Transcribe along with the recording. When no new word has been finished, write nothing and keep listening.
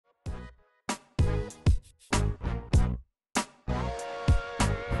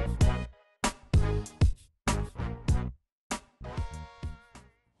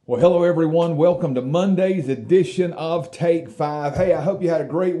Well, hello everyone. Welcome to Monday's edition of Take 5. Hey, I hope you had a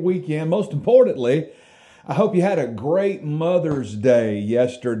great weekend. Most importantly, I hope you had a great Mother's Day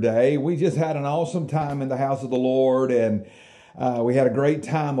yesterday. We just had an awesome time in the house of the Lord, and we had a great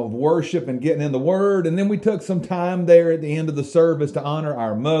time of worship and getting in the Word. And then we took some time there at the end of the service to honor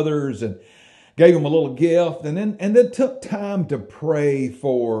our mothers and gave them a little gift, and then took time to pray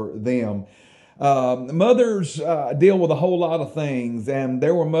for them. Mothers deal with a whole lot of things, and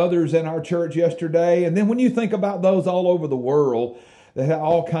there were mothers in our church yesterday. And then when you think about those all over the world, they have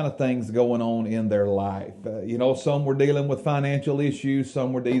all kind of things going on in their life. Some were dealing with financial issues,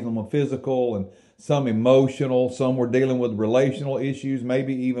 some were dealing with physical, and some emotional. Some were dealing with relational issues,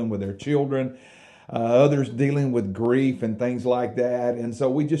 maybe even with their children. Others dealing with grief and things like that. And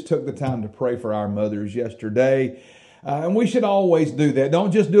so we just took the time to pray for our mothers yesterday. And we should always do that.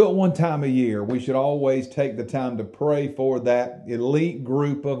 Don't just do it one time a year. We should always take the time to pray for that elite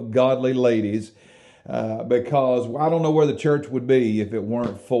group of godly ladies, because I don't know where the church would be if it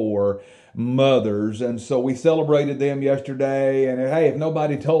weren't for mothers. And so we celebrated them yesterday. And hey, if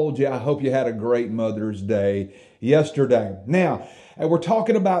nobody told you, I hope you had a great Mother's Day yesterday. Now, we're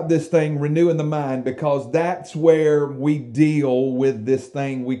talking about this thing, renewing the mind, because that's where we deal with this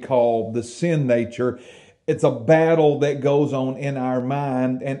thing we call the sin nature. It's a battle that goes on in our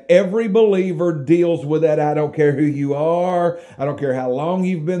mind, and every believer deals with that. I don't care who you are. I don't care how long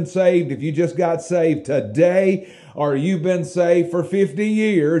you've been saved. If you just got saved today or you've been saved for 50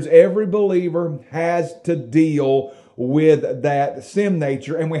 years, every believer has to deal with that sin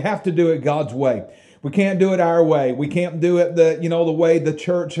nature, and we have to do it God's way. We can't do it our way. We can't do it the way the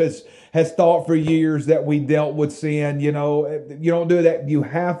church has thought for years that we dealt with sin. You don't do that. You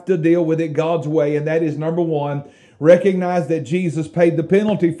have to deal with it God's way. And that is, number one, recognize that Jesus paid the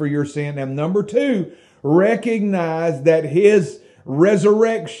penalty for your sin. And number two, recognize that His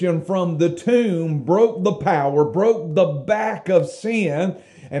resurrection from the tomb broke the power, broke the back of sin,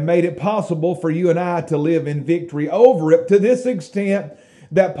 and made it possible for you and I to live in victory over it, to this extent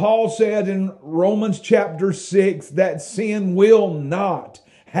that Paul said in Romans chapter 6 that sin will not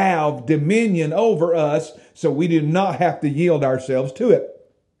have dominion over us, so we do not have to yield ourselves to it.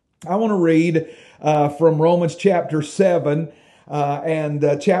 I want to read from Romans chapter 7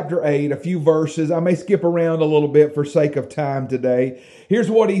 and chapter 8, a few verses. I may skip around a little bit for sake of time today.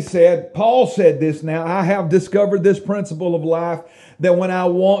 Here's what he said. Paul said this now, I have discovered this principle of life, that when I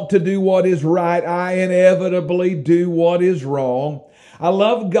want to do what is right, I inevitably do what is wrong. I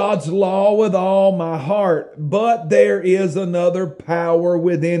love God's law with all my heart, but there is another power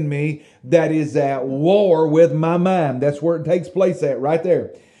within me that is at war with my mind. That's where it takes place at, right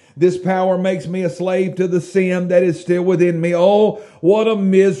there. This power makes me a slave to the sin that is still within me. Oh, what a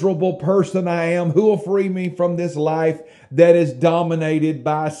miserable person I am. Who will free me from this life that is dominated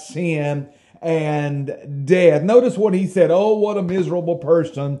by sin and death? Notice what he said. Oh, what a miserable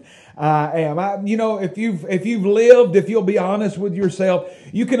person I am. If you've lived, if you'll be honest with yourself,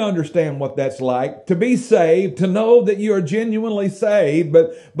 you can understand what that's like. To be saved, to know that you are genuinely saved,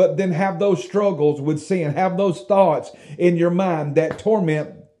 but then have those struggles with sin, have those thoughts in your mind that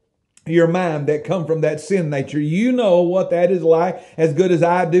torment your mind, that come from that sin nature. You know what that is like as good as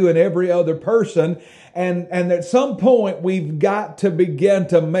I do and every other person. And at some point, we've got to begin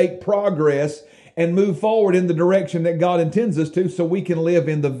to make progress and move forward in the direction that God intends us to, so we can live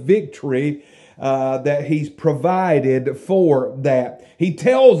in the victory that He's provided for that. He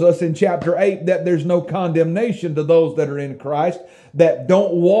tells us in chapter 8 that there's no condemnation to those that are in Christ, that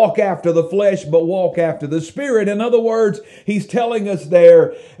don't walk after the flesh, but walk after the Spirit. In other words, He's telling us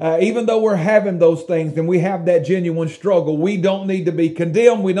there, even though we're having those things and we have that genuine struggle, we don't need to be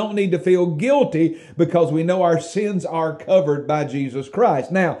condemned. We don't need to feel guilty, because we know our sins are covered by Jesus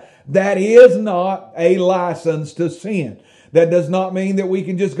Christ. Now, that is not a license to sin. That does not mean that we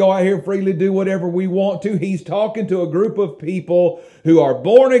can just go out here freely do whatever we want to. He's talking to a group of people who are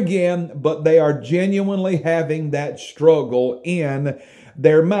born again, but they are genuinely having that struggle in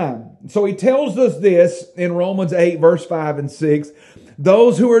their mind. So he tells us this in Romans 8, verse 5 and 6.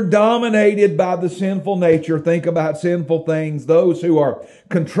 Those who are dominated by the sinful nature, think about sinful things. Those who are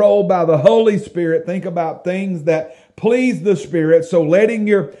controlled by the Holy Spirit, think about things that please the Spirit. So letting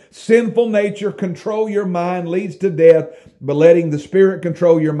your sinful nature control your mind leads to death, but letting the Spirit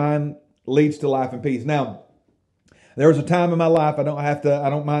control your mind leads to life and peace. Now, there was a time in my life, I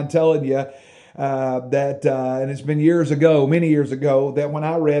don't mind telling you, and it's been years ago, many years ago, that when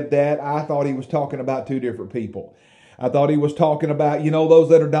I read that, I thought he was talking about two different people. I thought he was talking about, those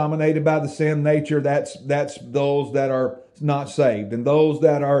that are dominated by the sin nature. That's those that are not saved. And those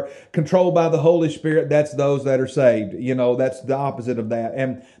that are controlled by the Holy Spirit, that's those that are saved. You know, that's the opposite of that.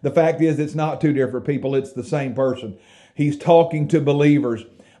 And the fact is, it's not two different people. It's the same person. He's talking to believers.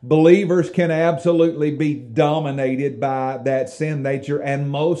 Believers can absolutely be dominated by that sin nature, and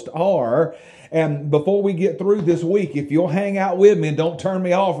most are. And before we get through this week, if you'll hang out with me and don't turn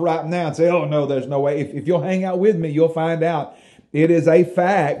me off right now and say, oh no, there's no way. If you'll hang out with me, you'll find out it is a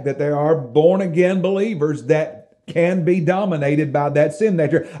fact that there are born again believers that can be dominated by that sin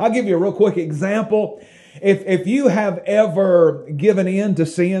nature. I'll give you a real quick example. If you have ever given in to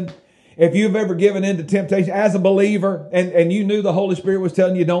sin, if you've ever given in to temptation as a believer, and you knew the Holy Spirit was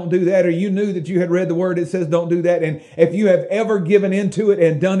telling you don't do that, or you knew that you had read the word that says don't do that, and if you have ever given into it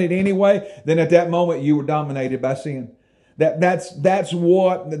and done it anyway, then at that moment you were dominated by sin. That's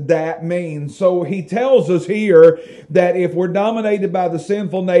what that means. So he tells us here that if we're dominated by the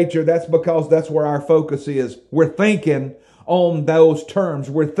sinful nature, that's because that's where our focus is. We're thinking on those terms.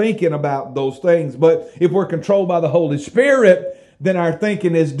 We're thinking about those things. But if we're controlled by the Holy Spirit, then our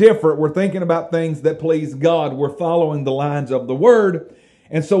thinking is different. We're thinking about things that please God. We're following the lines of the Word.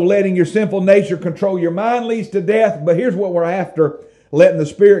 And so letting your sinful nature control your mind leads to death. But here's what we're after. Letting the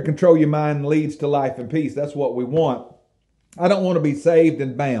Spirit control your mind leads to life and peace. That's what we want. I don't want to be saved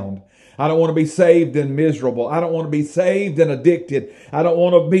and bound. I don't want to be saved and miserable. I don't want to be saved and addicted. I don't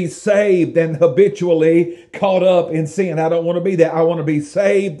want to be saved and habitually caught up in sin. I don't want to be that. I want to be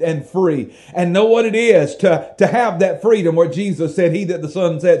saved and free and know what it is to have that freedom where Jesus said, he that the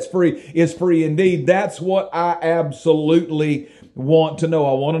Son sets free is free indeed. That's what I absolutely want to know.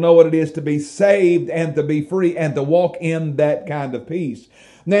 I want to know what it is to be saved and to be free and to walk in that kind of peace.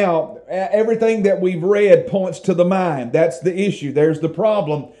 Now, everything that we've read points to the mind. That's the issue. There's the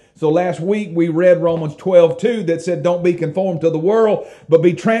problem. So last week we read Romans 12:2 that said, don't be conformed to the world, but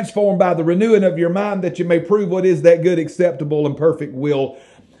be transformed by the renewing of your mind that you may prove what is that good, acceptable, and perfect will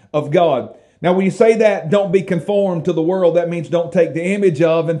of God. Now, when you say that, don't be conformed to the world, that means don't take the image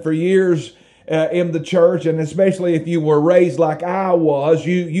of. And for years in the church, and especially if you were raised like I was,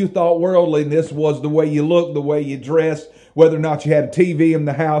 you thought worldliness was the way you looked, the way you dressed, whether or not you had a TV in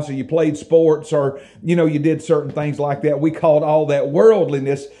the house or you played sports or, you did certain things like that. We called all that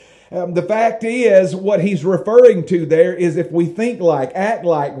worldliness. The fact is, what he's referring to there is if we think like, act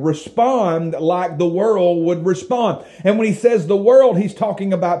like, respond like the world would respond. And when he says the world, he's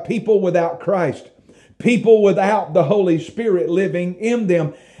talking about people without Christ, people without the Holy Spirit living in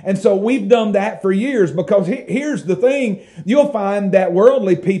them. And so we've done that for years because here's the thing. You'll find that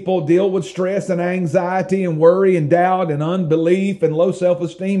worldly people deal with stress and anxiety and worry and doubt and unbelief and low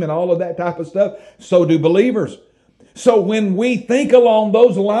self-esteem and all of that type of stuff. So do believers. So when we think along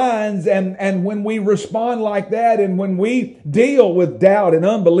those lines and when we respond like that and when we deal with doubt and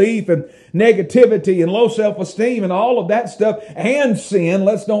unbelief and negativity and low self-esteem and all of that stuff and sin,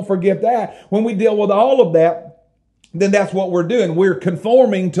 let's don't forget that. When we deal with all of that, then that's what we're doing. We're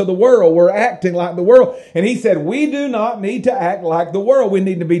conforming to the world. We're acting like the world. And he said, we do not need to act like the world. We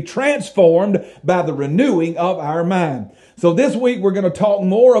need to be transformed by the renewing of our mind. So this week we're going to talk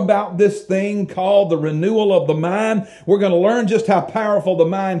more about this thing called the renewal of the mind. We're going to learn just how powerful the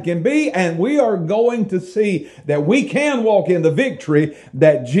mind can be, and we are going to see that we can walk in the victory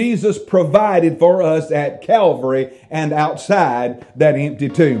that Jesus provided for us at Calvary and outside that empty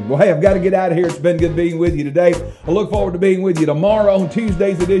tomb. Well, hey, I've got to get out of here. It's been good being with you today. I look forward to being with you tomorrow on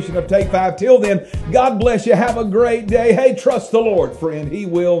Tuesday's edition of Take 5. Till then, God bless you. Have a great day. Hey, trust the Lord, friend. He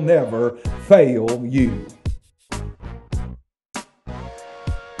will never fail you.